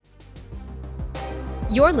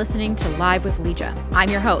You're listening to Live with Legia. I'm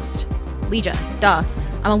your host, Legia, duh.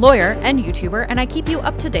 I'm a lawyer and YouTuber, and I keep you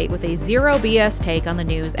up to date with a zero BS take on the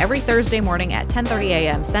news every Thursday morning at 10:30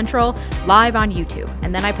 a.m. Central, live on YouTube.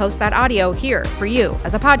 And then I post that audio here for you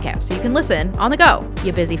as a podcast, so you can listen on the go,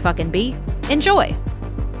 you busy fucking bee. Enjoy.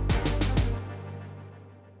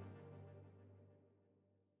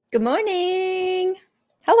 Good morning.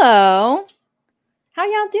 Hello. How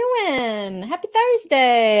y'all doing? Happy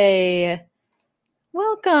Thursday.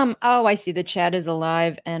 Welcome. Oh, I see the chat is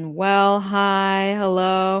alive and well. Hi.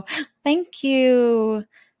 Hello. Thank you.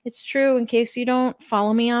 It's true. In case you don't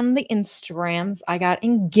follow me on the Instagrams, I got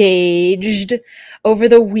engaged over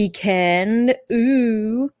the weekend.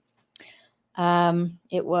 Ooh.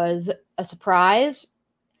 It was a surprise.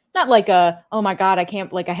 Not like a, oh my God, I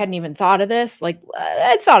hadn't even thought of this. Like,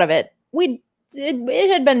 I'd thought of it. It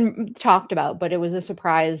had been talked about, but it was a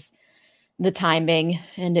surprise, the timing,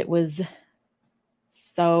 and it was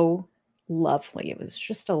so lovely. It was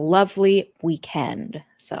just a lovely weekend.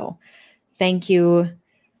 So thank you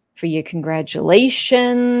for your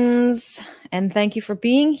congratulations, and thank you for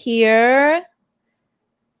being here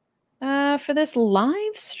for this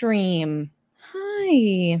live stream.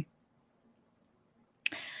 Hi.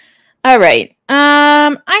 All right.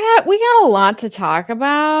 We got a lot to talk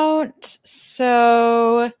about.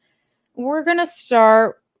 So we're going to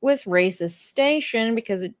start with Racist Station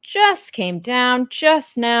because it just came down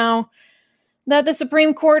just now that the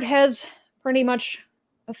Supreme Court has pretty much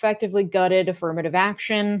effectively gutted affirmative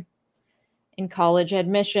action in college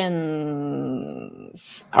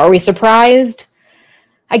admissions. Are we surprised?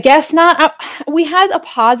 I guess not. We had a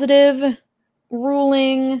positive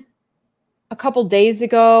ruling a couple days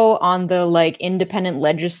ago on the independent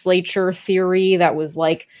legislature theory that was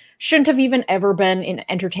shouldn't have even ever been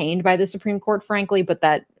entertained by the Supreme Court, frankly, but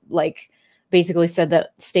that basically said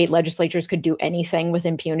that state legislatures could do anything with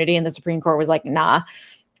impunity, and the Supreme Court was like, nah.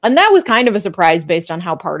 And that was kind of a surprise based on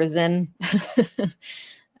how partisan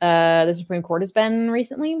the Supreme Court has been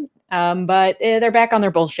recently. But they're back on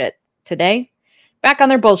their bullshit today. Let's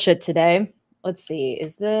see.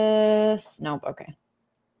 Is this? Nope. Okay.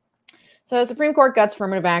 So the Supreme Court guts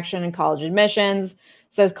affirmative action in college admissions,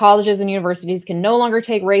 says colleges and universities can no longer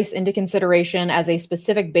take race into consideration as a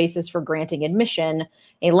specific basis for granting admission,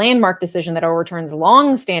 a landmark decision that overturns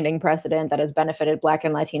long-standing precedent that has benefited Black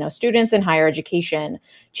and Latino students in higher education.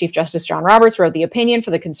 Chief Justice John Roberts wrote the opinion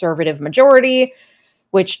for the conservative majority,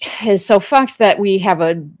 which is so fucked that we have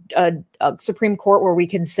a Supreme Court where we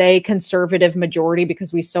can say conservative majority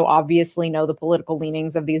because we so obviously know the political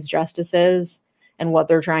leanings of these justices and what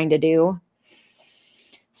they're trying to do,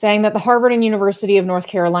 saying that the Harvard and University of North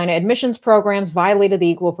Carolina admissions programs violated the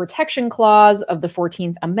Equal Protection Clause of the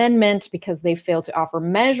 14th Amendment because they failed to offer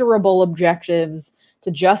measurable objectives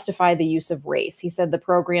to justify the use of race. He said the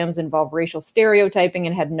programs involve racial stereotyping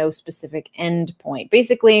and had no specific endpoint.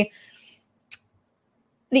 Basically,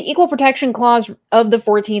 the Equal Protection Clause of the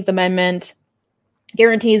 14th Amendment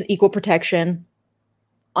guarantees equal protection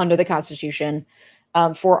under the Constitution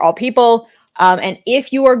for all people. And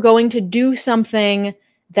if you are going to do something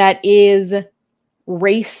that is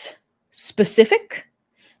race specific,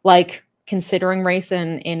 like considering race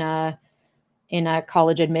in a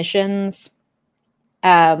college admissions,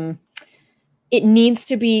 it needs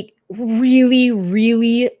to be really,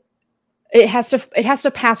 really, it has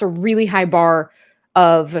to pass a really high bar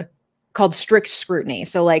called strict scrutiny.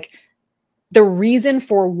 So the reason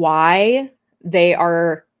for why they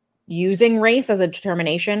are using race as a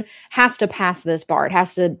determination has to pass this bar. It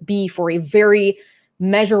has to be for a very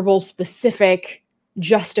measurable, specific,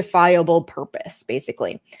 justifiable purpose,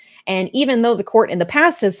 basically. And even though the court in the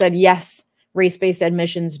past has said, yes, race-based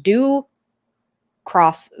admissions do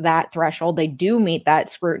cross that threshold, they do meet that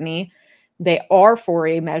scrutiny, they are for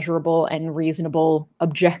a measurable and reasonable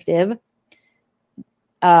objective.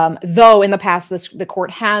 Though in the past, the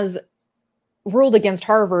court has ruled against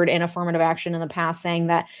Harvard in affirmative action in the past, saying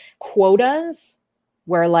that quotas,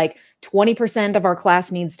 where 20% of our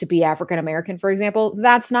class needs to be African American, for example,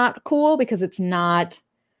 that's not cool because it's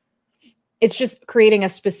just creating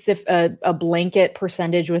a blanket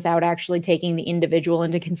percentage without actually taking the individual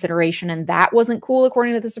into consideration. And that wasn't cool,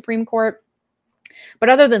 according to the Supreme Court. But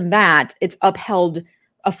other than that, it's upheld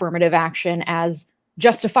affirmative action as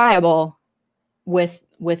justifiable with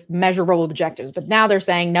measurable objectives. But now they're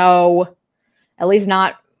saying no, at least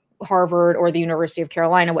not Harvard or the University of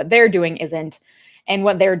Carolina. What they're doing isn't, and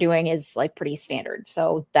what they're doing is pretty standard.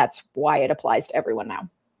 So that's why it applies to everyone now.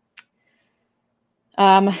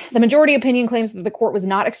 The majority opinion claims that the court was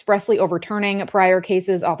not expressly overturning prior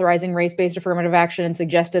cases authorizing race-based affirmative action and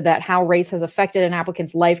suggested that how race has affected an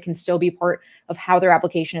applicant's life can still be part of how their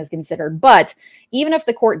application is considered. But even if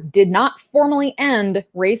the court did not formally end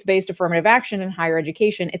race-based affirmative action in higher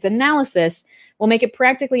education, its analysis will make it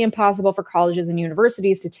practically impossible for colleges and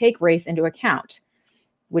universities to take race into account,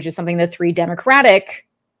 which is something the three Democratic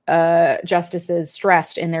justices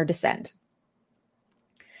stressed in their dissent.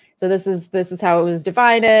 So this is how it was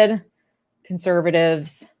divided: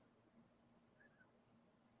 conservatives,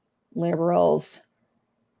 liberals.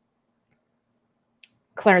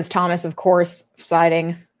 Clarence Thomas, of course,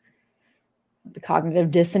 citing the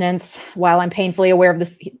cognitive dissonance. While I'm painfully aware of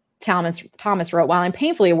this, Thomas wrote, while I'm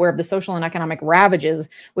painfully aware of the social and economic ravages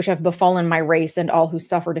which have befallen my race and all who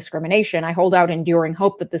suffer discrimination, I hold out enduring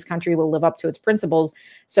hope that this country will live up to its principles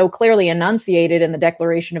so clearly enunciated in the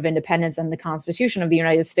Declaration of Independence and the Constitution of the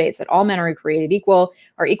United States, that all men are created equal,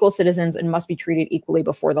 are equal citizens, and must be treated equally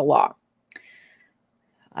before the law.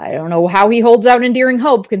 I don't know how he holds out endearing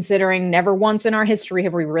hope, considering never once in our history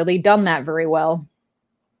have we really done that very well.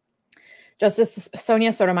 Justice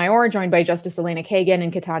Sonia Sotomayor, joined by Justice Elena Kagan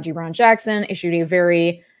and Ketanji Brown Jackson, issued a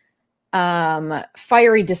very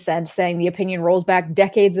fiery dissent, saying the opinion rolls back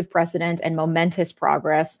decades of precedent and momentous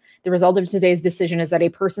progress. The result of today's decision is that a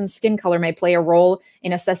person's skin color may play a role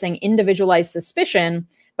in assessing individualized suspicion,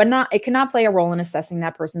 but it cannot play a role in assessing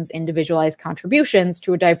that person's individualized contributions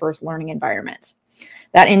to a diverse learning environment.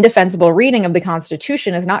 That indefensible reading of the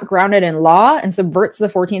Constitution is not grounded in law and subverts the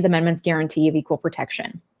 14th Amendment's guarantee of equal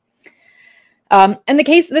protection. And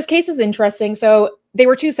this case is interesting. So they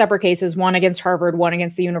were two separate cases, one against Harvard, one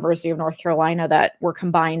against the University of North Carolina, that were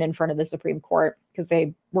combined in front of the Supreme Court because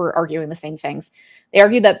they were arguing the same things. They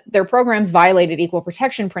argued that their programs violated equal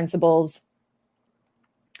protection principles,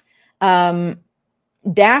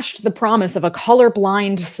 dashed the promise of a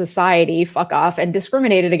colorblind society, fuck off, and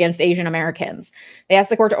discriminated against Asian Americans. They asked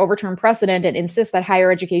the court to overturn precedent and insist that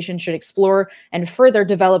higher education should explore and further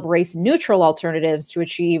develop race-neutral alternatives to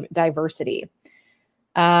achieve diversity.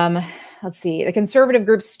 Let's see. The conservative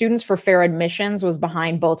group Students for Fair Admissions was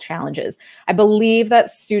behind both challenges. I believe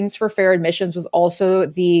that Students for Fair Admissions was also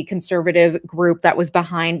the conservative group that was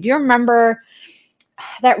behind. Do you remember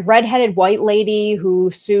that redheaded white lady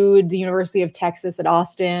who sued the University of Texas at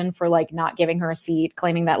Austin for like not giving her a seat,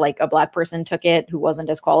 claiming that like a black person took it who wasn't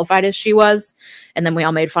as qualified as she was, and then we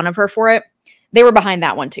all made fun of her for it? They were behind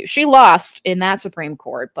that one too. She lost in that Supreme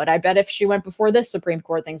Court, but I bet if she went before this Supreme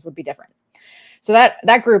Court, things would be different. So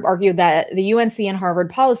that group argued that the UNC and Harvard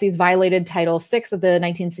policies violated Title VI of the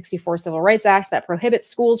 1964 Civil Rights Act that prohibits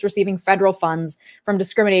schools receiving federal funds from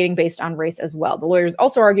discriminating based on race as well. The lawyers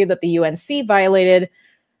also argued that the UNC violated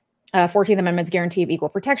 14th Amendment's guarantee of equal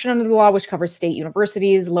protection under the law, which covers state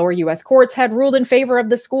universities. Lower U.S. courts had ruled in favor of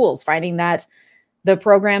the schools, finding that the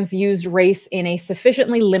programs used race in a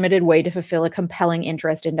sufficiently limited way to fulfill a compelling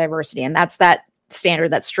interest in diversity. And that's that standard,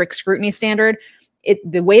 that strict scrutiny standard.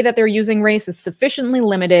 The way that they're using race is sufficiently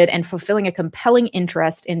limited and fulfilling a compelling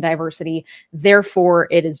interest in diversity. Therefore,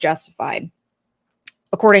 it is justified,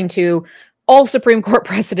 according to all Supreme Court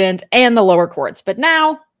precedent and the lower courts. But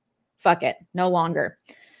now, fuck it, no longer.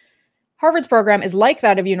 Harvard's program is like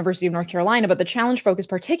that of University of North Carolina, but the challenge focused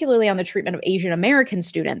particularly on the treatment of Asian American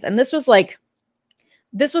students. And this was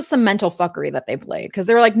some mental fuckery that they played, because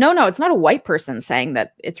they were like, no, it's not a white person saying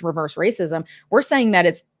that it's reverse racism. We're saying that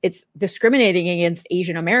it's discriminating against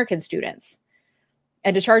Asian American students.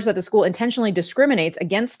 And to charge that the school intentionally discriminates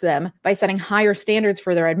against them by setting higher standards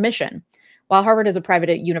for their admission. While Harvard is a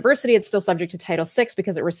private university, it's still subject to Title VI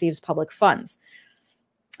because it receives public funds.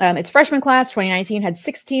 Its freshman class, 2019, had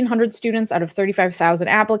 1,600 students out of 35,000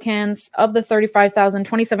 applicants. Of the 35,000,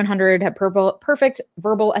 2,700 had perfect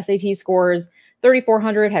verbal SAT scores,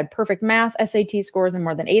 3,400 had perfect math SAT scores, and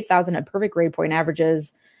more than 8,000 had perfect grade point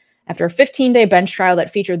averages. After a 15-day bench trial that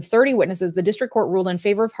featured 30 witnesses, the district court ruled in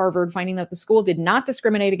favor of Harvard, finding that the school did not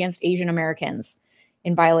discriminate against Asian Americans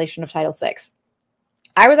in violation of Title VI.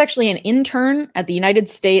 I was actually an intern at the United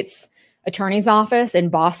States Attorney's Office in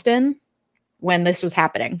Boston when this was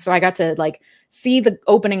happening. So I got to see the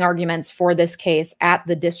opening arguments for this case at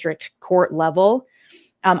the district court level.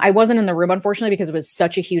 I wasn't in the room, unfortunately, because it was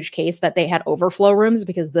such a huge case that they had overflow rooms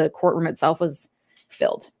because the courtroom itself was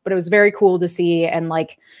filled. But it was very cool to see. And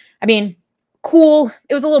cool.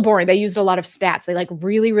 It was a little boring. They used a lot of stats. They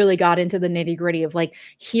really, really got into the nitty gritty of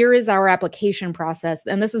here is our application process.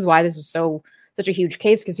 And this is why this was such a huge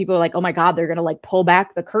case, because people are like, oh my God, they're going to pull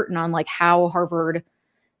back the curtain on how Harvard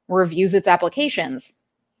reviews its applications.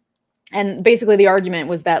 And basically the argument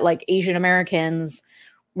was that Asian Americans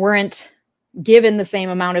weren't given the same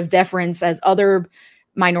amount of deference as other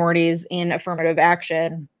minorities in affirmative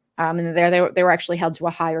action. And they were actually held to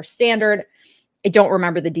a higher standard. I don't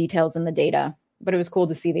remember the details in the data, but it was cool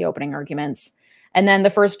to see the opening arguments. And then the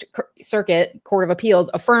First Circuit Court of Appeals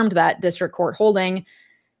affirmed that district court holding,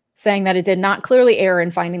 saying that it did not clearly err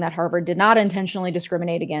in finding that Harvard did not intentionally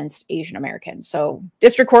discriminate against Asian Americans. So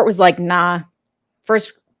district court was like, nah.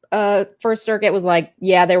 First Circuit was like,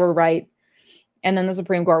 yeah, they were right. And then the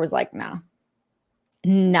Supreme Court was like, nah.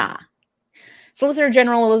 Solicitor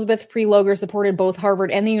General Elizabeth Prelogar supported both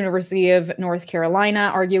Harvard and the University of North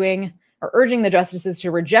Carolina, urging the justices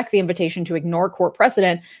to reject the invitation to ignore court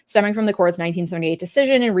precedent stemming from the court's 1978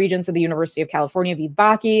 decision in Regents of the University of California v.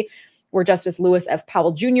 Bakke, where Justice Lewis F.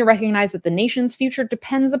 Powell Jr. recognized that the nation's future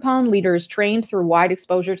depends upon leaders trained through wide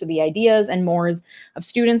exposure to the ideas and mores of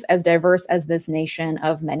students as diverse as this nation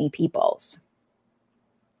of many peoples.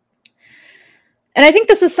 And I think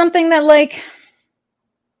this is something that, like,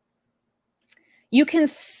 you can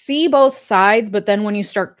see both sides, but then when you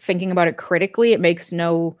start thinking about it critically, it makes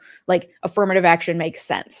no, like, affirmative action makes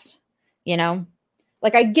sense, you know?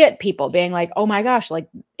 Like, I get people being like, oh my gosh, like,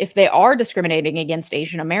 if they are discriminating against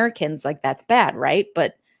Asian Americans, like, that's bad, right?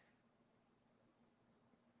 But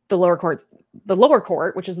the lower court,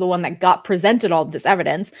 which is the one that got presented all of this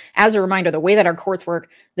evidence, as a reminder, the way that our courts work,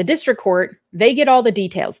 the district court, they get all the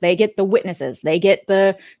details. They get the witnesses. They get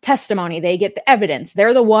the testimony. They get the evidence.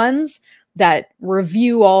 They're the ones that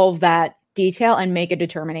review all of that detail and make a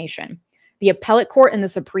determination. The appellate court and the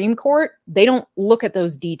Supreme Court, they don't look at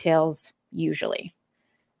those details usually,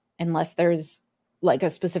 unless there's like a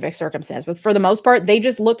specific circumstance. But for the most part, they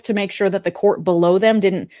just look to make sure that the court below them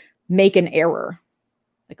didn't make an error,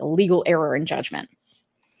 like a legal error in judgment.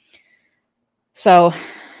 So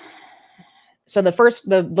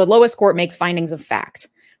the lowest court makes findings of fact.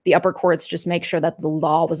 The upper courts just make sure that the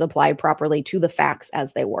law was applied properly to the facts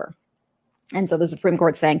as they were. And so the Supreme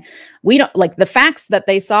Court's saying, we don't like the facts that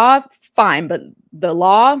they saw, fine, but the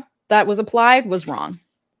law that was applied was wrong.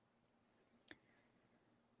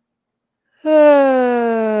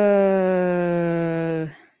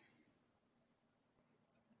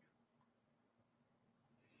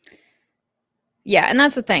 Yeah, and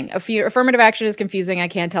that's the thing. Affirmative action is confusing. I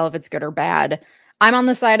can't tell if it's good or bad. I'm on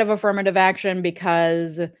the side of affirmative action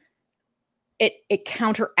because it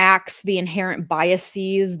counteracts the inherent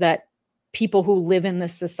biases that people who live in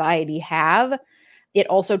this society have. It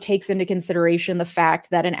also takes into consideration the fact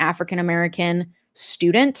that an African-American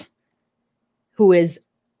student who is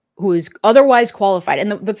otherwise qualified.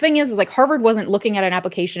 And the thing is like Harvard wasn't looking at an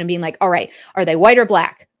application and being like, all right, are they white or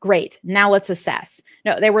black? Great. Now let's assess.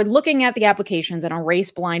 No, they were looking at the applications on a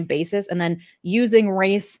race blind basis and then using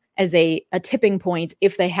race as a tipping point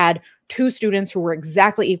if they had two students who were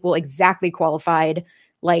exactly equal, exactly qualified.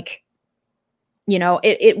 Like, you know,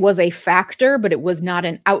 it was a factor, but it was not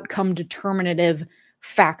an outcome determinative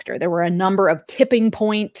factor. There were a number of tipping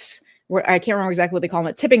points, where I can't remember exactly what they call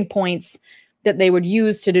them, tipping points that they would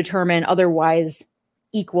use to determine otherwise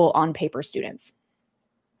equal on paper students.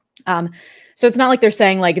 So it's not like they're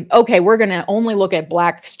saying like, okay, we're going to only look at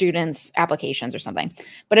black students' applications or something.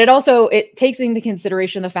 But it takes into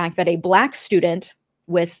consideration the fact that a black student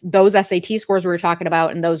with those SAT scores we were talking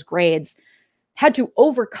about and those grades had to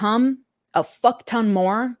overcome a fuck ton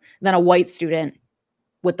more than a white student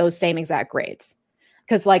with those same exact grades.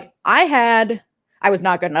 Because like I was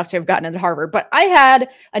not good enough to have gotten into Harvard, but I had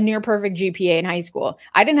a near perfect GPA in high school.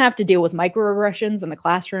 I didn't have to deal with microaggressions in the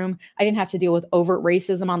classroom. I didn't have to deal with overt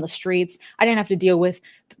racism on the streets. I didn't have to deal with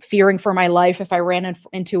fearing for my life if I ran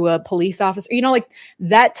into a police officer. You know, like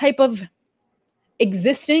that type of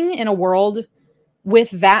existing in a world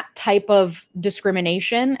with that type of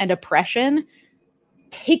discrimination and oppression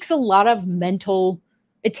takes a lot of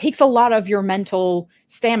your mental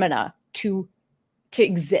stamina to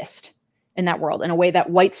exist in that world in a way that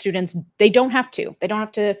white students, they don't have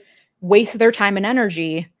to waste their time and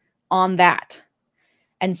energy on that.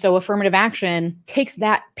 And so affirmative action takes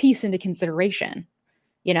that piece into consideration,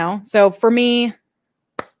 you know? So for me,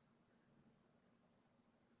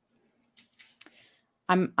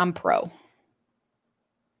 I'm pro.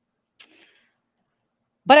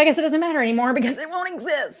 But I guess it doesn't matter anymore because it won't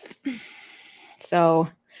exist. So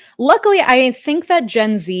luckily, I think that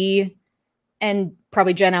Gen Z and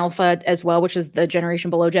probably Gen Alpha as well, which is the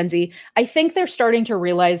generation below Gen Z, I think they're starting to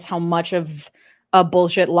realize how much of a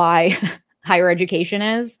bullshit lie higher education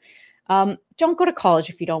is. Don't go to college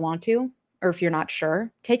if you don't want to, or if you're not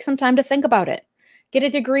sure. Take some time to think about it. Get a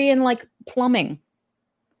degree in like plumbing,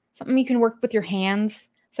 something you can work with your hands,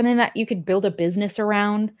 something that you could build a business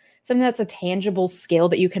around, something that's a tangible skill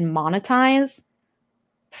that you can monetize.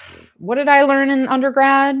 What did I learn in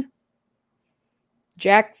undergrad?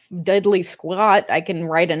 jack diddly squat. I can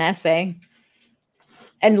write an essay.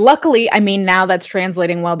 And luckily, I mean, now that's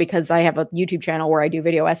translating well because I have a YouTube channel where I do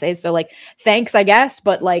video essays. So like, thanks, I guess.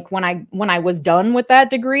 But like when I was done with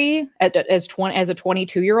that degree as a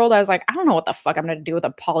 22-year-old, I was like, I don't know what the fuck I'm going to do with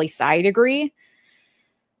a poli-sci degree.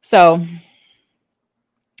 So,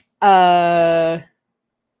 not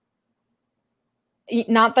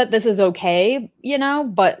that this is okay, you know,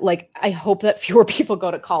 but like, I hope that fewer people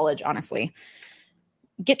go to college, honestly.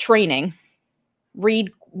 Get training,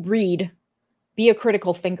 read, be a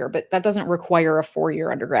critical thinker, but that doesn't require a 4-year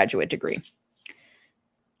undergraduate degree.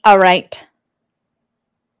 All right.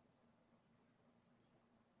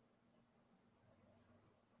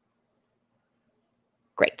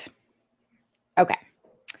 Great. Okay.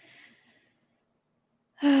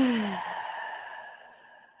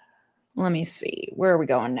 Let me see. Where are we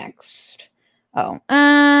going next? Oh,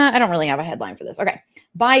 I don't really have a headline for this. Okay.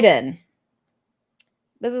 Biden.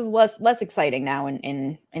 This is less exciting now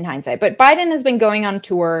in hindsight, but Biden has been going on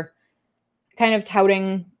tour kind of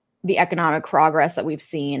touting the economic progress that we've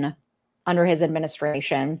seen under his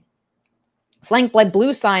administration, flanked by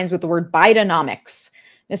blue signs with the word Bidenomics.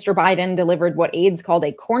 Mr. Biden delivered what aides called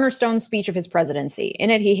a cornerstone speech of his presidency.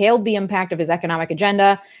 In it, he hailed the impact of his economic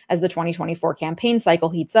agenda as the 2024 campaign cycle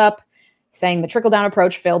heats up, saying the trickle-down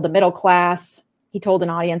approach failed the middle class. He told an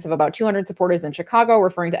audience of about 200 supporters in Chicago,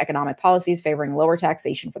 referring to economic policies favoring lower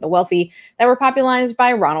taxation for the wealthy that were popularized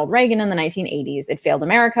by Ronald Reagan in the 1980s. It failed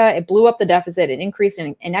America. It blew up the deficit. It increased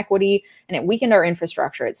inequity, and it weakened our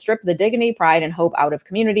infrastructure. It stripped the dignity, pride, and hope out of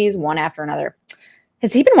communities, one after another.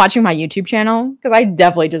 Has he been watching my YouTube channel? Because I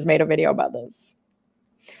definitely just made a video about this.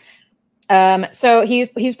 So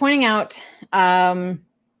he's pointing out,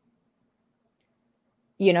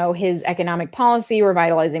 his economic policy,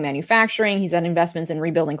 revitalizing manufacturing. He said investments in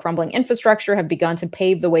rebuilding crumbling infrastructure have begun to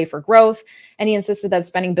pave the way for growth. And he insisted that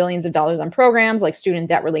spending billions of dollars on programs like student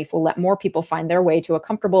debt relief will let more people find their way to a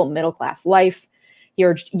comfortable middle-class life. He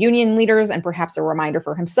urged union leaders, and perhaps a reminder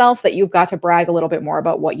for himself, that you've got to brag a little bit more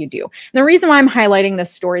about what you do. And the reason why I'm highlighting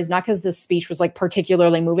this story is not because this speech was like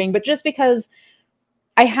particularly moving, but just because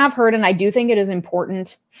I have heard, and I do think it is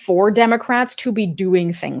important for Democrats to be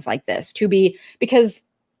doing things like this, because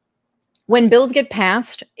when bills get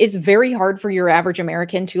passed, it's very hard for your average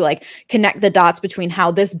American to like connect the dots between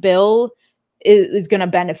how this bill is going to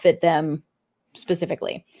benefit them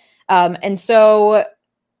specifically. And so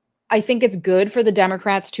I think it's good for the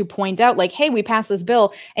Democrats to point out like, hey, we passed this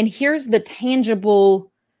bill and here's the tangible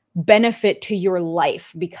benefit to your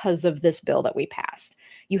life because of this bill that we passed.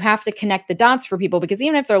 You have to connect the dots for people, because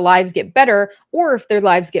even if their lives get better or if their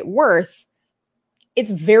lives get worse,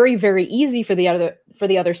 it's very, very easy for the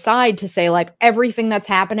other side to say like everything that's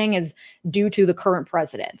happening is due to the current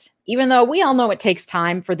president, even though we all know it takes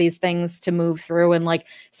time for these things to move through. And like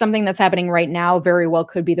something that's happening right now very well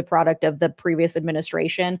could be the product of the previous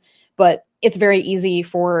administration, but it's very easy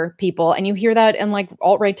for people. And you hear that in like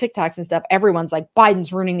alt-right TikToks and stuff. Everyone's like,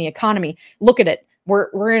 Biden's ruining the economy. Look at it.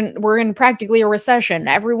 We're in practically a recession.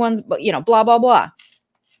 Everyone's, blah, blah, blah.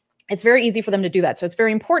 It's very easy for them to do that. So it's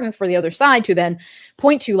very important for the other side to then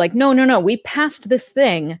point to like, no, we passed this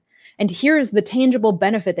thing. And here's the tangible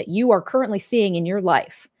benefit that you are currently seeing in your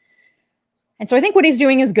life. And so I think what he's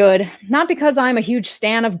doing is good, not because I'm a huge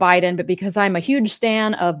stan of Biden, but because I'm a huge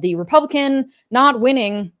stan of the Republican not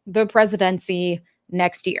winning the presidency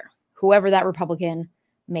next year, whoever that Republican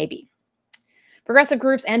may be. Progressive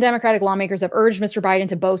groups and Democratic lawmakers have urged Mr. Biden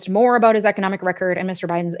to boast more about his economic record, and Mr.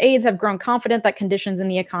 Biden's aides have grown confident that conditions in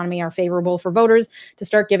the economy are favorable for voters to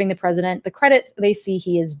start giving the president the credit they see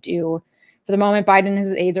he is due. For the moment, Biden and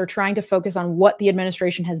his aides are trying to focus on what the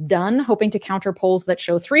administration has done, hoping to counter polls that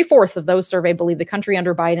show 3/4 of those surveyed believe the country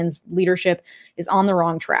under Biden's leadership is on the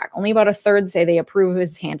wrong track. Only about a third say they approve of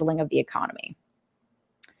his handling of the economy.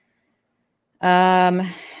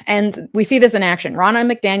 And we see this in action.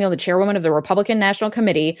 Ronna McDaniel, the chairwoman of the Republican National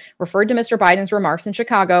Committee, referred to Mr. Biden's remarks in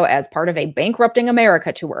Chicago as part of a bankrupting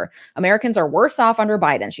America tour. Americans are worse off under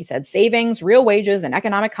Biden, she said. Savings, real wages, and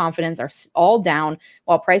economic confidence are all down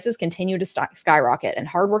while prices continue to skyrocket, and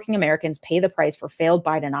hardworking Americans pay the price for failed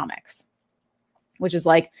Bidenomics. Which is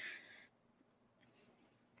like,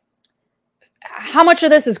 how much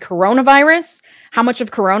of this is coronavirus? How much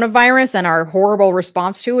of coronavirus and our horrible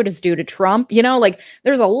response to it is due to Trump?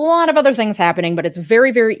 There's a lot of other things happening, but it's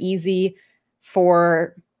very, very easy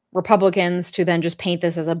for Republicans to then just paint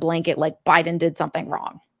this as a blanket, like Biden did something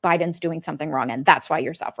wrong. Biden's doing something wrong, and that's why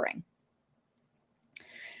you're suffering.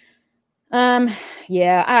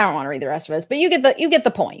 Yeah, I don't want to read the rest of this, but you get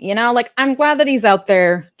the point, I'm glad that he's out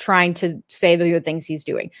there trying to say the good things he's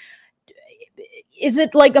doing. Is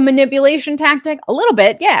it like a manipulation tactic? A little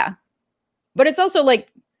bit, yeah. But it's also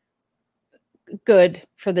like good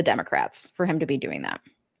for the Democrats for him to be doing that.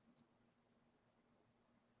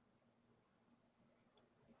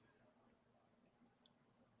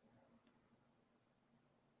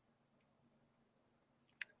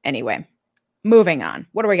 Anyway, moving on.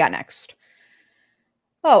 What do we got next?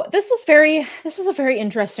 Oh, this was a very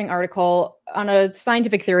interesting article on a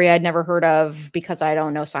scientific theory I'd never heard of because I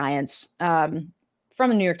don't know science. From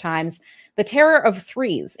the New York Times. The terror of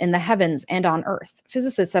threes in the heavens and on Earth.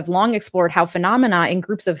 Physicists have long explored how phenomena in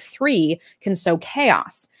groups of three can sow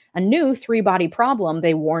chaos. A new three-body problem,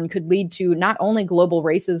 they warn, could lead to not only global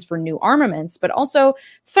races for new armaments, but also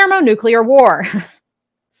thermonuclear war.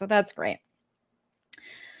 So that's great.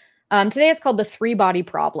 Today it's called the three-body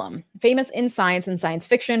problem, famous in science and science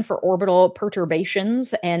fiction for orbital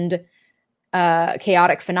perturbations and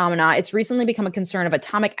chaotic phenomena. It's recently become a concern of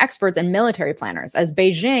atomic experts and military planners. As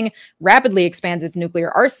Beijing rapidly expands its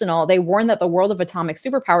nuclear arsenal, they warn that the world of atomic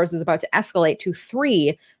superpowers is about to escalate to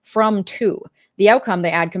 3 from 2. The outcome,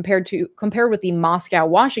 they add, compared with the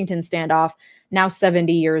Moscow-Washington standoff, now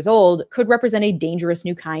 70 years old, could represent a dangerous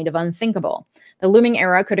new kind of unthinkable. The looming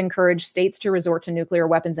era could encourage states to resort to nuclear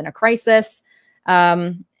weapons in a crisis.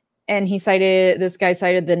 And this guy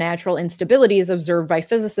cited the natural instabilities observed by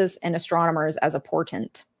physicists and astronomers as a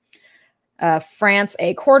portent. France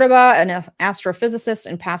A. Cordoba, an astrophysicist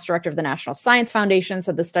and past director of the National Science Foundation,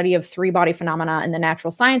 said the study of three-body phenomena in the natural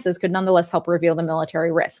sciences could nonetheless help reveal the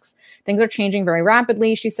military risks. Things are changing very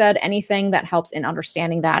rapidly, she said. Anything that helps in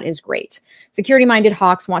understanding that is great. Security-minded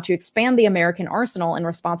hawks want to expand the American arsenal in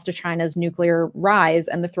response to China's nuclear rise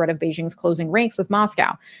and the threat of Beijing's closing ranks with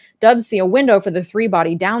Moscow. Dubs see a window for the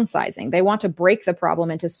three-body downsizing. They want to break the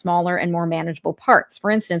problem into smaller and more manageable parts.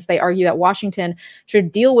 For instance, they argue that Washington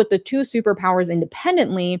should deal with the two superpowers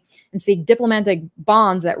independently and seek diplomatic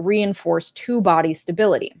bonds that reinforce two-body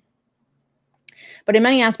stability. But in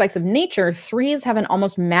many aspects of nature, threes have an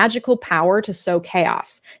almost magical power to sow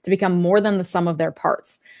chaos, to become more than the sum of their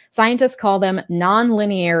parts. Scientists call them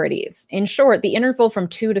non-linearities. In short, the interval from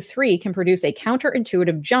 2 to 3 can produce a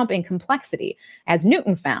counterintuitive jump in complexity, as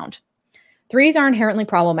Newton found. Threes are inherently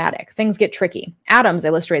problematic. Things get tricky. Atoms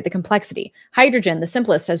illustrate the complexity. Hydrogen, the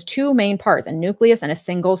simplest, has 2 main parts, a nucleus and a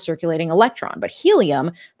single circulating electron. But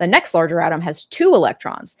helium, the next larger atom, has 2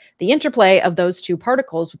 electrons. The interplay of those 2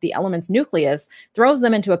 particles with the element's nucleus throws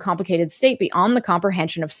them into a complicated state beyond the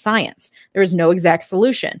comprehension of science. There is no exact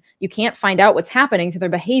solution. You can't find out what's happening to their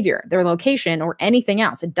behavior, their location, or anything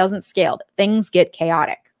else. It doesn't scale. Things get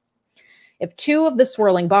chaotic. If 2 of the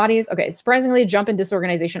swirling bodies, surprisingly, jump in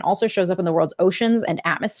disorganization also shows up in the world's oceans and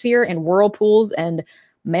atmosphere, in whirlpools and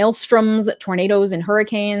maelstroms, tornadoes and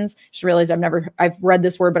hurricanes. Just realized I've read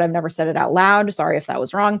this word, but I've never said it out loud. Sorry if that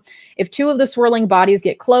was wrong. If 2 of the swirling bodies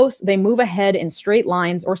get close, they move ahead in straight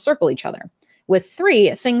lines or circle each other. With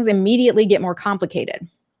 3, things immediately get more complicated.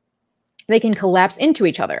 They can collapse into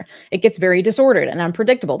each other. It gets very disordered and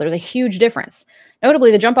unpredictable. There's a huge difference. Notably,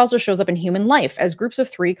 the jump also shows up in human life, as groups of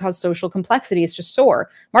 3 cause social complexities to soar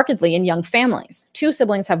markedly in young families. 2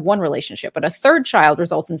 siblings have 1 relationship, but a 3rd child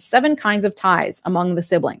results in 7 kinds of ties among the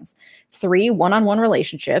siblings. 3 one-on-one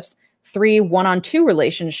relationships, 3 one-on-2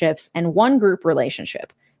 relationships, and 1 group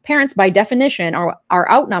relationship. Parents, by definition, are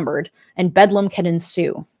outnumbered, and bedlam can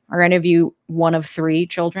ensue. Are any of you one of 3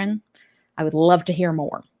 children? I would love to hear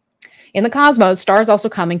more. In the cosmos, stars also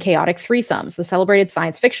come in chaotic threesomes. The celebrated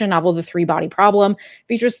science fiction novel The Three-Body Problem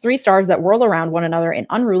features 3 stars that whirl around one another in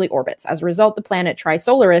unruly orbits. As a result, the planet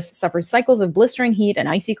Trisolaris suffers cycles of blistering heat and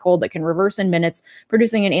icy cold that can reverse in minutes,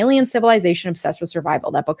 producing an alien civilization obsessed with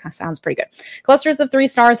survival. That book sounds pretty good. Clusters of 3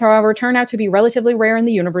 stars, however, turn out to be relatively rare in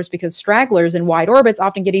the universe because stragglers in wide orbits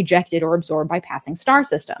often get ejected or absorbed by passing star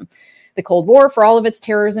system. The Cold War, for all of its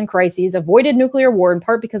terrors and crises, avoided nuclear war in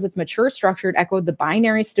part because its mature structure echoed the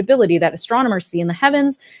binary stability that astronomers see in the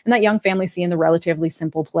heavens and that young families see in the relatively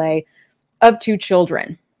simple play of 2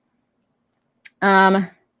 children. So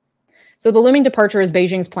the looming departure is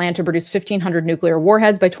Beijing's plan to produce 1,500 nuclear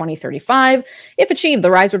warheads by 2035. If achieved,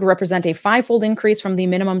 the rise would represent a 5-fold increase from the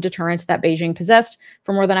minimum deterrent that Beijing possessed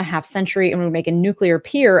for more than a half century and would make a nuclear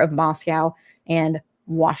peer of Moscow and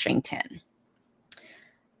Washington.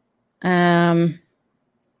 There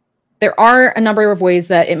are a number of ways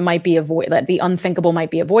that it might be that the unthinkable might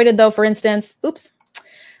be avoided, though. For instance,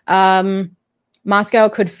 Moscow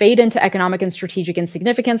could fade into economic and strategic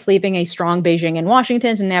insignificance, leaving a strong Beijing and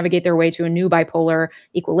Washington to navigate their way to a new bipolar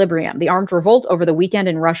equilibrium. The armed revolt over the weekend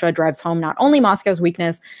in Russia drives home not only Moscow's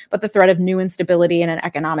weakness, but the threat of new instability in an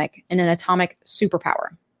atomic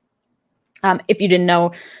superpower. If you didn't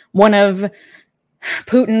know, one of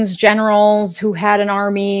Putin's generals who had an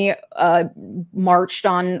army marched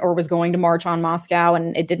on or was going to march on Moscow,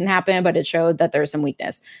 and it didn't happen, but it showed that there's some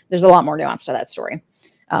weakness. There's a lot more nuance to that story,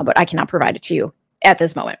 but I cannot provide it to you at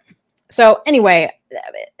this moment. So anyway,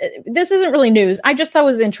 this isn't really news. I just thought it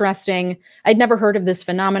was interesting. I'd never heard of this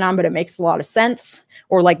phenomenon, but it makes a lot of sense,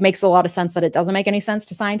 or like makes a lot of sense that it doesn't make any sense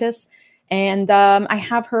to scientists. And I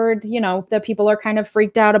have heard, that people are kind of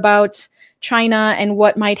freaked out about China and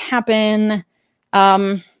what might happen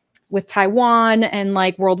with Taiwan and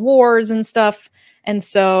like world wars and stuff. And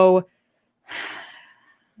so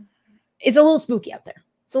it's a little spooky out there.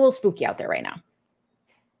 It's a little spooky out there right now.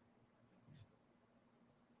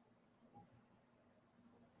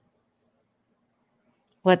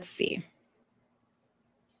 Let's see.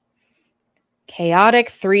 Chaotic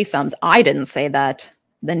threesomes. I didn't say that.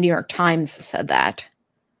 The New York Times said that.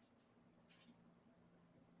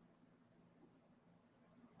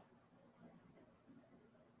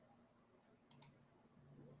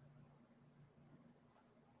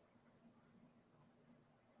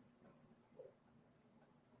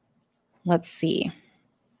 Let's see.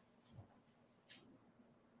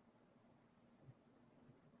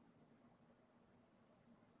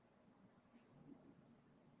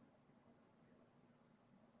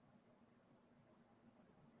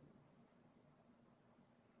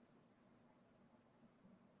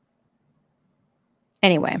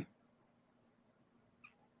 Anyway,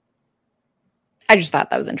 I just thought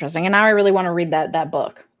that was interesting. And now I really want to read that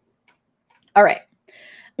book. All right.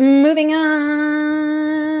 Moving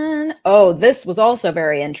on. Oh, this was also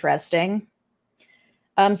very interesting.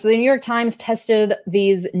 So the New York Times tested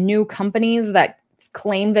these new companies that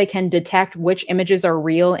claim they can detect which images are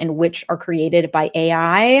real and which are created by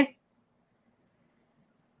AI.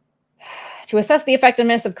 To assess the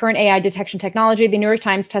effectiveness of current AI detection technology, the New York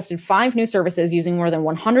Times tested 5 new services using more than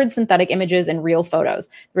 100 synthetic images and real photos.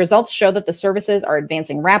 The results show that the services are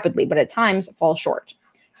advancing rapidly, but at times fall short.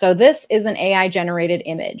 So this is an AI-generated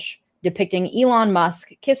image depicting Elon Musk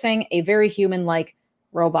kissing a very human-like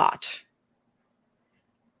robot.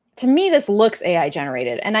 To me, this looks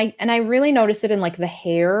AI-generated, and I really noticed it in like the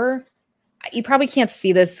hair. You probably can't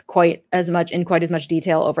see this quite as much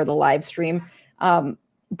detail over the live stream.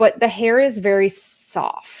 But the hair is very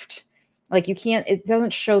soft. Like it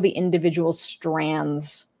doesn't show the individual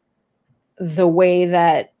strands the way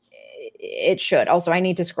that it should. Also, I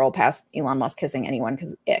need to scroll past Elon Musk kissing anyone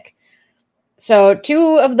because ick. So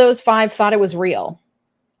 2 of those 5 thought it was real.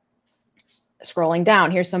 Scrolling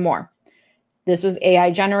down, here's some more. This was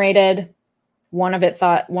AI generated. One of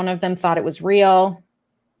them thought it was real.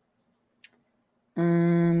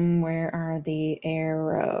 Where are the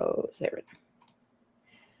arrows? There we go.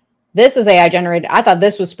 This is AI generated. I thought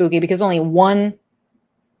this was spooky because only one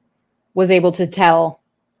was able to tell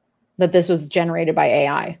that this was generated by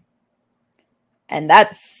AI. And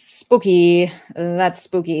that's spooky. That's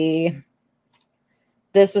spooky.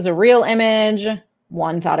 This was a real image.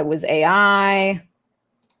 One thought it was AI.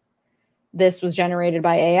 This was generated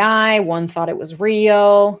by AI. One thought it was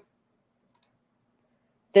real.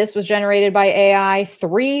 This was generated by AI.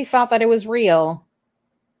 3 thought that it was real.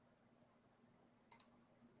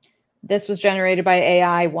 This was generated by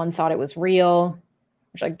AI. One thought it was real.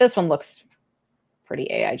 Which, like, this one looks pretty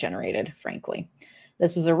AI generated, frankly.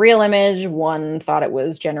 This was a real image. One thought it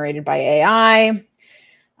was generated by AI.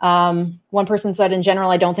 One person said, in general,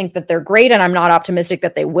 I don't think that they're great, and I'm not optimistic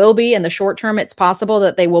that they will be. In the short term, it's possible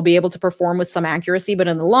that they will be able to perform with some accuracy, but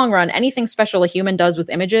in the long run, anything special a human does with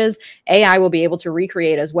images, AI will be able to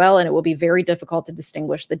recreate as well, and it will be very difficult to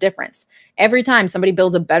distinguish the difference. Every time somebody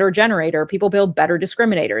builds a better generator, people build better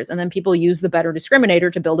discriminators, and then people use the better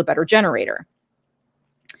discriminator to build a better generator.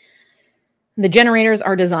 The generators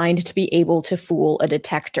are designed to be able to fool a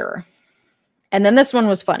detector. And then this one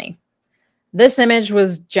was funny. This image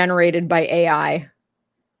was generated by AI.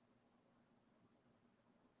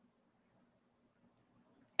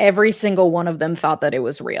 Every single one of them thought that it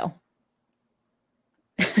was real.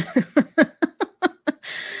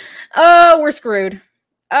 Oh, we're screwed.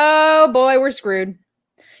 Oh boy, we're screwed.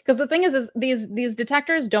 Because the thing is these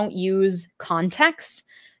detectors don't use context.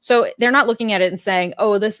 So they're not looking at it and saying,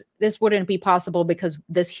 oh, this wouldn't be possible because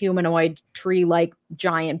this humanoid tree-like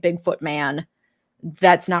giant Bigfoot man,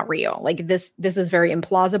 that's not real. Like this is very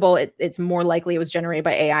implausible. It's more likely it was generated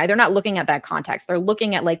by AI. They're not looking at that context. They're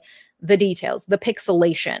looking at like the details, the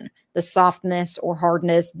pixelation, the softness or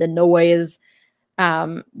hardness, the noise.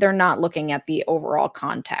 They're not looking at the overall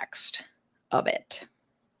context of it.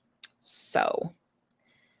 So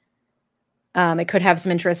it could have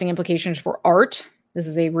some interesting implications for art. This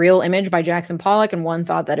is a real image by Jackson Pollock, and one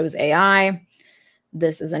thought that it was AI.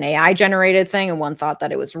 this is an AI generated thing, and one thought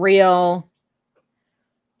that it was real.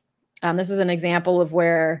 This is an example of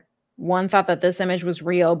where one thought that this image was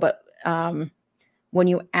real, but when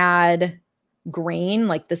you add grain,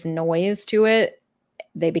 like this noise to it,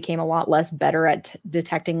 they became a lot less better at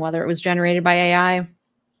detecting whether it was generated by AI.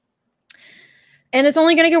 And it's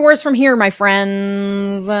only going to get worse from here, my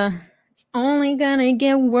friends. It's only going to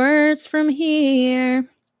get worse from here.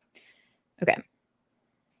 Okay.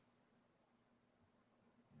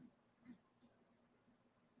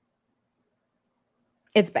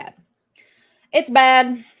 It's bad. It's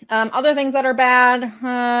bad. Other things that are bad,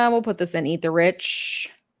 we'll put this in Eat the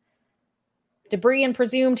Rich. Debris and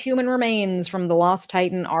presumed human remains from the lost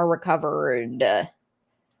Titan are recovered.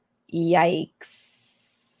 Yikes.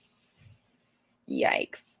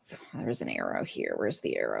 Yikes. There's an arrow here. Where's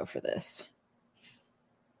the arrow for this?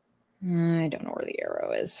 I don't know where the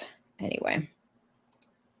arrow is. Anyway.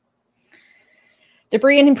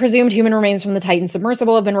 Debris and presumed human remains from the Titan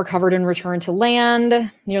submersible have been recovered and returned to land.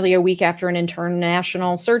 Nearly a week after an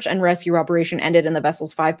international search and rescue operation ended and the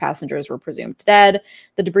vessel's 5 passengers were presumed dead,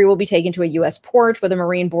 the debris will be taken to a U.S. port where the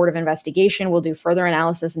Marine Board of Investigation will do further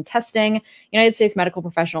analysis and testing. United States medical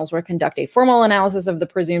professionals will conduct a formal analysis of the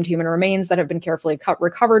presumed human remains that have been carefully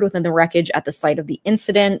recovered within the wreckage at the site of the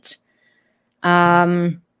incident.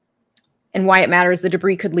 And why it matters, the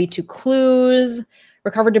debris could lead to clues.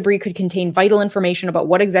 Recovered debris could contain vital information about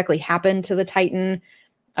what exactly happened to the Titan.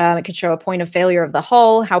 It could show a point of failure of the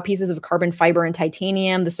hull, how pieces of carbon fiber and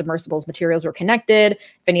titanium, the submersible's materials were connected,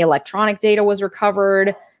 if any electronic data was recovered.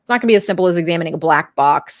 It's not going to be as simple as examining a black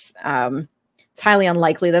box. It's highly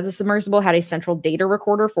unlikely that the submersible had a central data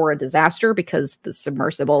recorder for a disaster because the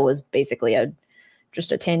submersible was basically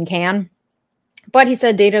just a tin can. But he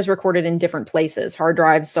said data is recorded in different places, hard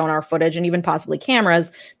drives, sonar footage, and even possibly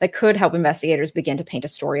cameras that could help investigators begin to paint a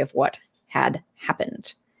story of what had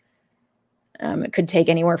happened. It could take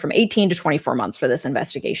anywhere from 18 to 24 months for this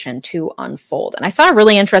investigation to unfold. And I saw a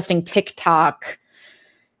really interesting TikTok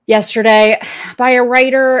yesterday by a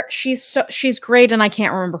writer. She's great, and I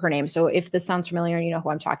can't remember her name. So if this sounds familiar and you know who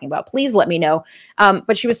I'm talking about, please let me know.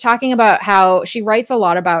 But she was talking about how she writes a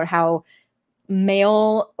lot about how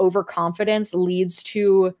male overconfidence leads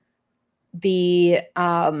to the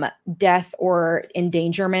death or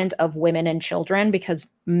endangerment of women and children because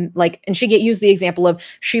and she used the example of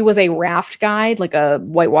she was a raft guide, like a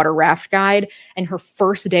whitewater raft guide, and her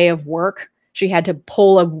first day of work she had to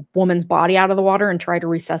pull a woman's body out of the water and try to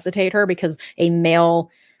resuscitate her because a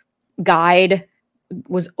male guide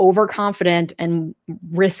was overconfident and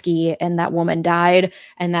risky and that woman died.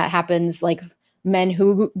 And that happens like men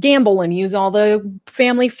who gamble and use all the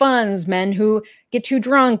family funds, men who get too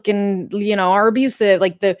drunk and, are abusive.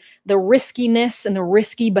 Like the riskiness and the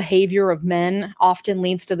risky behavior of men often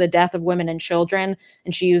leads to the death of women and children.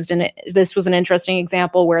 And she used this was an interesting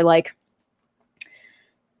example where like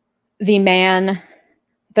the man,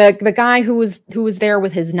 the guy who was there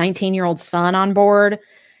with his 19-year-old son on board.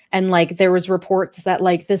 And like there was reports that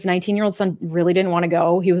like this 19-year-old son really didn't want to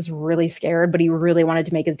go. He was really scared, but he really wanted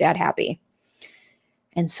to make his dad happy.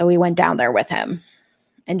 And so he went down there with him.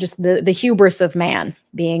 And just the hubris of man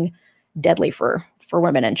being deadly for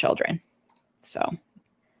women and children. So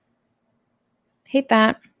hate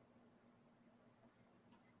that.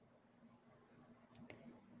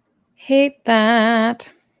 Hate that.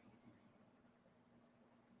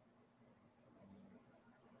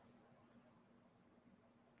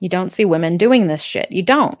 You don't see women doing this shit. You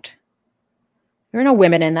don't. There are no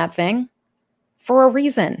women in that thing for a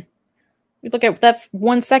reason. You look at that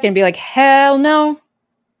 1 second and be like, hell no.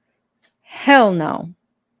 Hell no.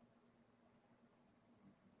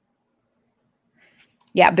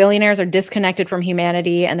 Yeah, billionaires are disconnected from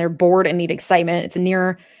humanity and they're bored and need excitement. It's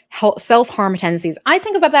near self-harm tendencies. I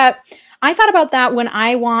think about that. I thought about that when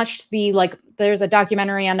I watched there's a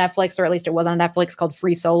documentary on Netflix, or at least it was on Netflix, called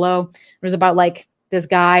Free Solo. It was about like this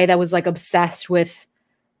guy that was like obsessed with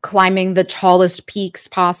climbing the tallest peaks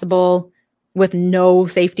possible with no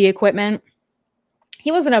safety equipment.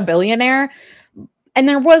 He wasn't a billionaire. And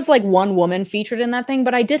there was like one woman featured in that thing.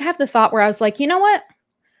 But I did have the thought where I was like, you know what?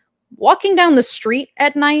 Walking down the street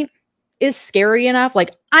at night is scary enough.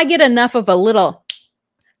 Like I get enough of a little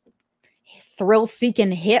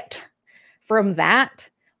thrill-seeking hit from that.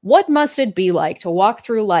 What must it be like to walk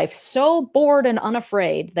through life so bored and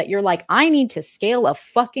unafraid that you're like, I need to scale a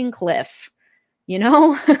fucking cliff?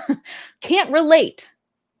 Can't relate.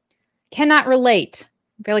 Cannot relate.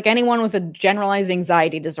 I feel like anyone with a generalized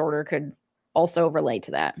anxiety disorder could also relate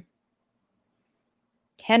to that.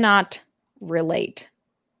 Cannot relate.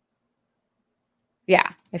 Yeah,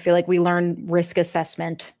 I feel like we learn risk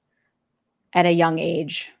assessment at a young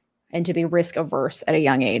age and to be risk averse at a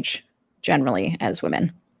young age, generally as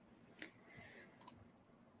women.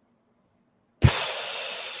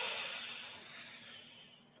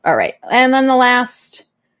 All right. And then the last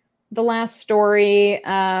story,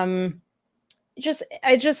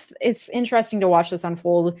 it's interesting to watch this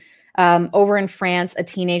unfold. Over in France, a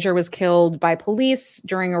teenager was killed by police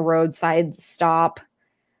during a roadside stop.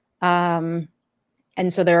 And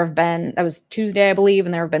so that was Tuesday, I believe,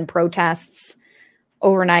 and there have been protests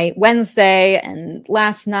overnight Wednesday and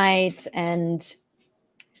last night. And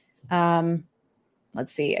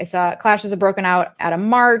let's see, I saw clashes have broken out at a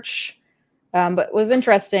march. But it was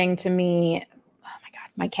interesting to me. Oh my God,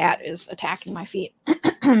 my cat is attacking my feet.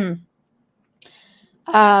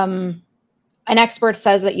 An expert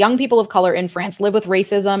says that young people of color in France live with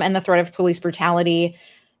racism and the threat of police brutality,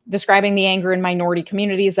 describing the anger in minority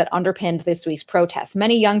communities that underpinned this week's protests.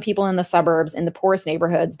 Many young people in the suburbs, in the poorest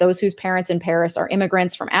neighborhoods, those whose parents in Paris are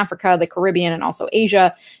immigrants from Africa, the Caribbean, and also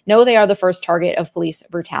Asia, know they are the first target of police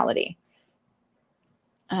brutality.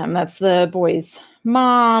 That's the boy's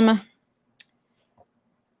mom.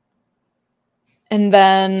 And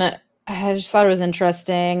then I just thought it was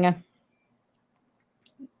interesting.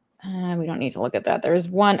 We don't need to look at that. There's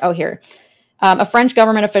one. Oh, here. A French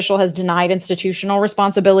government official has denied institutional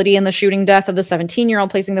responsibility in the shooting death of the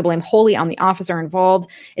 17-year-old, placing the blame wholly on the officer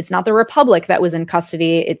involved. It's not the Republic that was in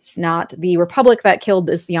custody. It's not the Republic that killed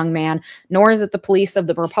this young man, nor is it the police of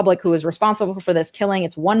the Republic who is responsible for this killing.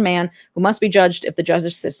 It's one man who must be judged if the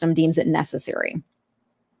justice system deems it necessary.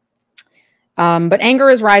 But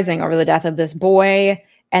anger is rising over the death of this boy.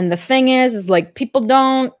 And the thing is like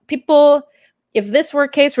if this were a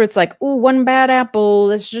case where it's like, ooh, one bad apple,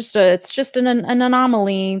 it's just an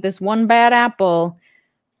anomaly, this one bad apple.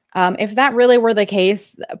 If that really were the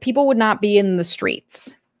case, people would not be in the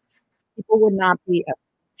streets. People would not be,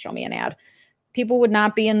 show me an ad. People would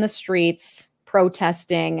not be in the streets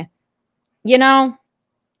protesting. You know,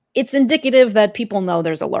 it's indicative that people know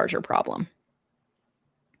there's a larger problem.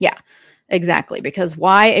 Yeah, exactly. Because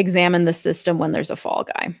why examine the system when there's a fall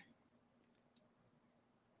guy?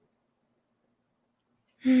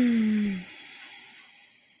 The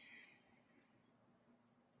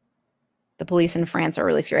police in France are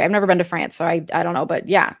really scary. I've never been to France, so I don't know. But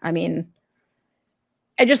yeah, I mean,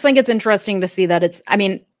 I just think it's interesting to see that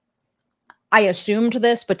I assumed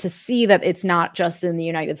this, but to see that it's not just in the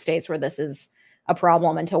United States where this is a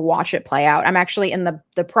problem and to watch it play out. I'm actually in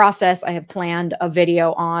the process. I have planned a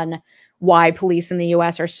video on why police in the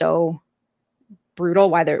US are so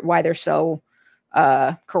brutal, why they're so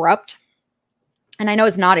corrupt. And I know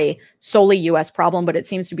it's not a solely US problem, but it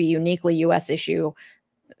seems to be a uniquely US issue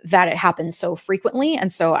that it happens so frequently.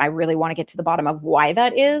 And so I really want to get to the bottom of why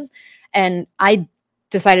that is. And I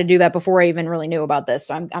decided to do that before I even really knew about this.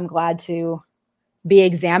 So I'm glad to be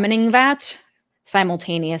examining that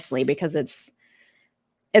simultaneously, because it's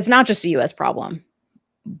not just a US problem,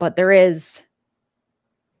 but there is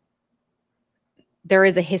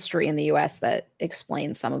a history in the US that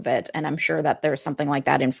explains some of it. And I'm sure that there's something like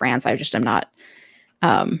that in France. I just am not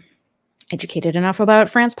educated enough about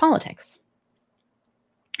France politics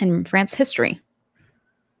and France history.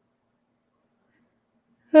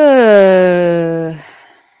 And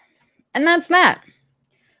that's that.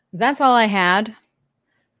 That's all I had.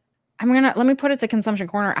 Let me put it to consumption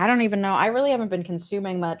corner. I don't even know. I really haven't been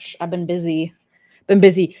consuming much. I've been busy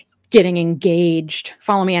getting engaged.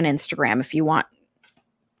 Follow me on Instagram if you want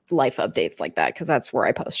life updates like that, because that's where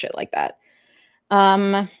I post shit like that.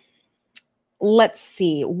 Let's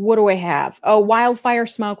see. What do I have? Oh, wildfire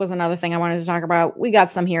smoke was another thing I wanted to talk about. We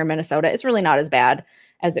got some here in Minnesota. It's really not as bad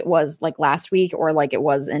as it was like last week or like it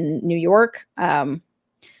was in New York. But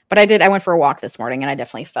I went for a walk this morning and I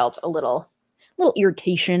definitely felt a little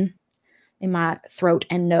irritation in my throat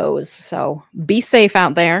and nose. So be safe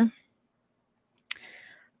out there.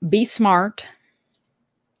 Be smart.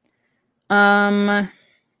 Let's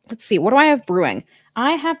see. What do I have brewing?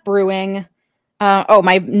 I have brewing.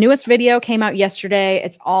 My newest video came out yesterday.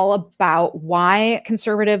 It's all about why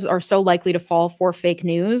conservatives are so likely to fall for fake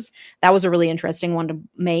news. That was a really interesting one to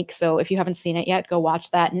make. So if you haven't seen it yet, go watch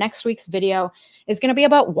that. Next week's video is going to be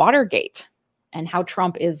about Watergate and how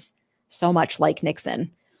Trump is so much like Nixon,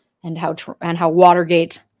 and how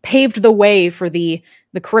Watergate paved the way for the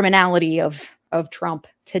criminality of Trump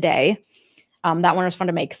today. That one was fun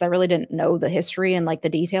to make because I really didn't know the history and like the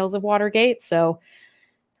details of Watergate. So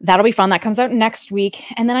that'll be fun. That comes out next week.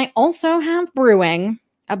 And then I also have brewing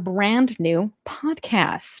a brand new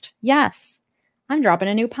podcast. Yes, I'm dropping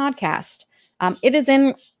a new podcast. It is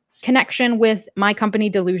in connection with my company,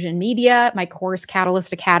 Delusion Media, my course,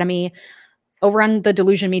 Catalyst Academy. over on the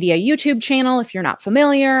Delusion Media YouTube channel, if you're not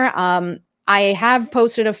familiar, I have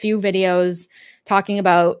posted a few videos talking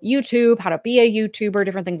about YouTube, how to be a YouTuber,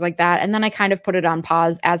 different things like that. And then I kind of put it on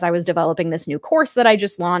pause as I was developing this new course that I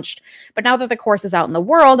just launched. But now that the course is out in the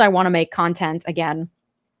world, I want to make content again.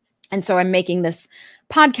 And so I'm making this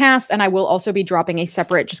podcast, and I will also be dropping a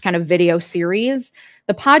separate just kind of video series.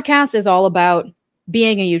 The podcast is all about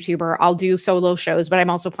being a YouTuber. I'll do solo shows, but I'm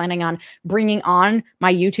also planning on bringing on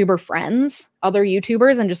my YouTuber friends, other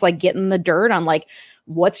YouTubers, and just like getting the dirt on like,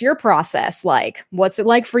 what's your process like? What's it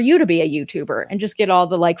like for you to be a YouTuber? And just get all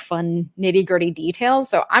the like fun nitty gritty details.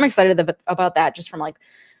 So I'm excited about that just from like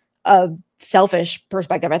a selfish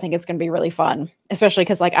perspective. I think it's going to be really fun, especially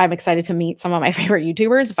because like I'm excited to meet some of my favorite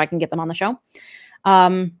YouTubers if I can get them on the show.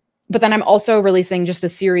 But then I'm also releasing just a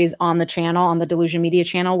series on the channel, on the Delusion Media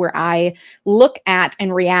channel, where I look at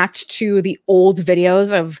and react to the old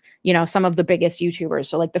videos of, you know, some of the biggest YouTubers.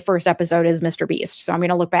 So like the first episode is Mr. Beast. So I'm going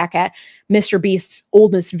to look back at Mr. Beast's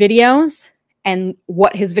oldest videos and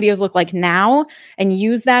what his videos look like now, and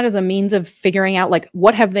use that as a means of figuring out like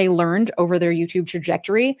what have they learned over their YouTube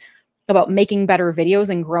trajectory about making better videos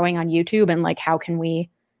and growing on YouTube, and like how can we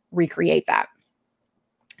recreate that.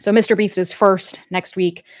 So Mr. Beast is first next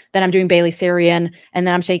week. Then I'm doing Bailey Sarian, and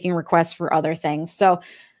then I'm taking requests for other things. So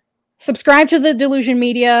subscribe to the Delusion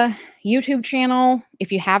Media YouTube channel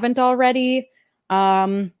if you haven't already.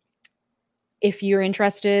 If you're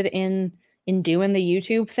interested in doing the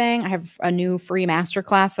YouTube thing, I have a new free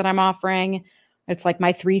masterclass that I'm offering. It's like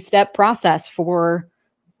my 3-step process for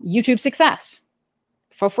YouTube success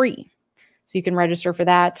for free. So you can register for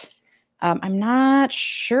that. I'm not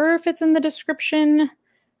sure if it's in the description.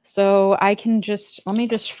 So I can let me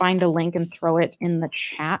just find a link and throw it in the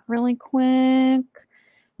chat really quick,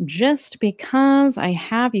 just because I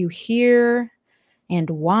have you here, and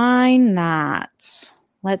why not?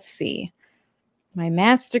 Let's see. My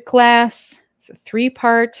masterclass is a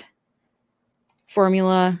 3-part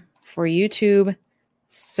formula for YouTube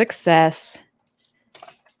success.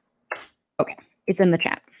 Okay, it's in the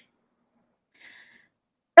chat.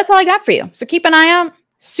 That's all I got for you. So keep an eye out.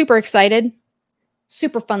 Super excited.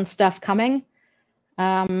 Super fun stuff coming.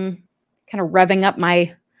 Kind of revving up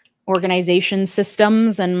my organization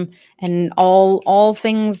systems and all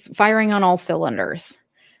things firing on all cylinders.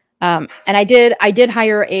 And I did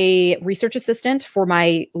hire a research assistant for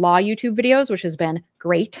my law YouTube videos, which has been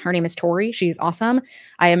great. Her name is Tori. She's awesome.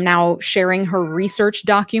 I am now sharing her research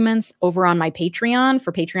documents over on my Patreon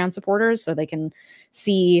for Patreon supporters, so they can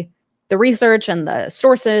see the research and the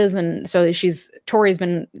sources. And so Tori's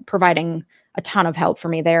been providing a ton of help for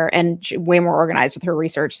me there, and way more organized with her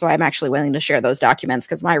research. So I'm actually willing to share those documents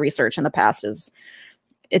because my research in the past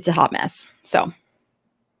it's a hot mess. So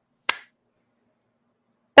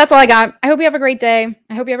that's all I got. I hope you have a great day.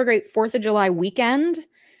 I hope you have a great 4th of July weekend.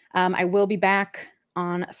 I will be back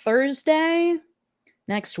on Thursday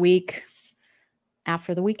next week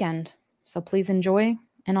after the weekend. So please enjoy,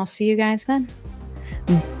 and I'll see you guys then.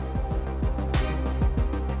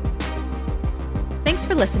 Thanks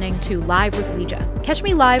for listening to Live with Legia. Catch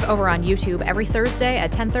me live over on YouTube every Thursday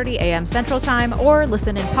at 10:30 a.m. Central Time, or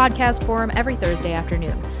listen in podcast form every Thursday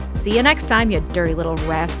afternoon. See you next time, you dirty little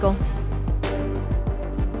rascal.